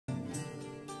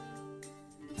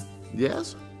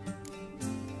Yes?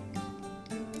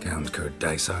 Count Kurt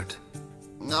Dysart?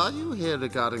 Are you here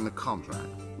regarding the contract?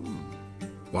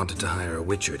 Wanted to hire a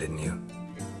witcher, didn't you?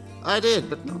 I did,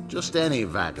 but not just any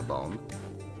vagabond.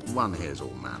 One hears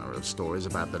all manner of stories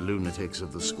about the lunatics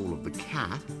of the School of the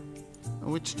Cat.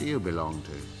 Which do you belong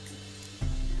to?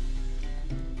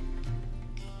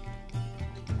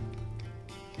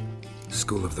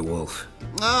 School of the Wolf.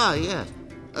 Ah, yes.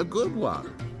 A good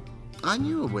one. I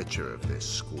knew a witcher of this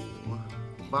school.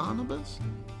 Barnabas?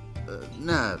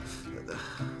 No.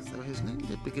 Though his name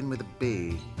did begin with a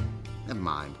B. Never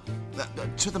mind.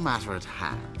 To the matter at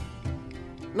hand.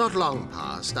 Not long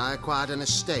past, I acquired an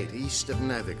estate east of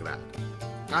Novigrad.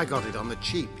 I got it on the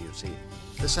cheap, you see.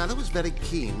 The seller was very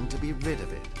keen to be rid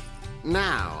of it.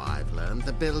 Now, I've learned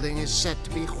the building is said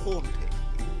to be haunted.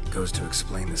 Goes to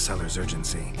explain the seller's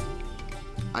urgency.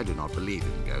 I do not believe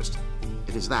in ghosts.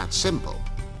 It is that simple.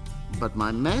 But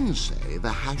my men say the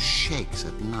house shakes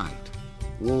at night.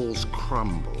 Walls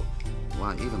crumble.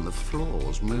 Why, even the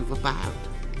floors move about.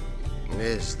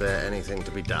 Is there anything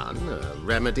to be done? A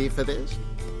remedy for this?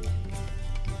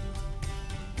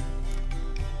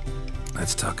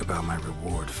 Let's talk about my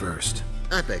reward first.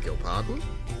 I beg your pardon?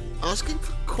 Asking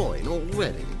for coin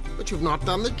already? But you've not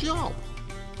done the job.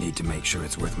 Need to make sure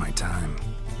it's worth my time.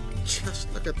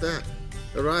 Just look at that.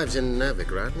 Arrives in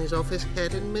Novigrad and he's off his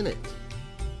head in minutes.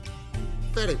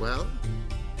 Very well.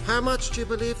 How much do you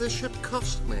believe this should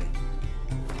cost me?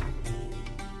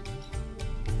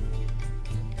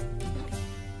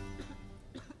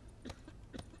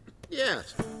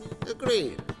 Yes,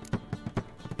 agreed.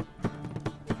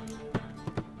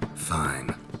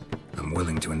 Fine. I'm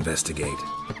willing to investigate.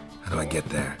 How do I get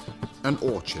there? An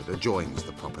orchard adjoins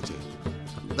the property.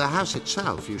 The house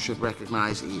itself you should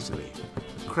recognize easily.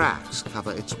 Cracks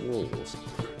cover its walls.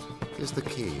 Here's the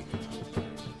key.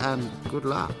 And good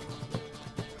luck.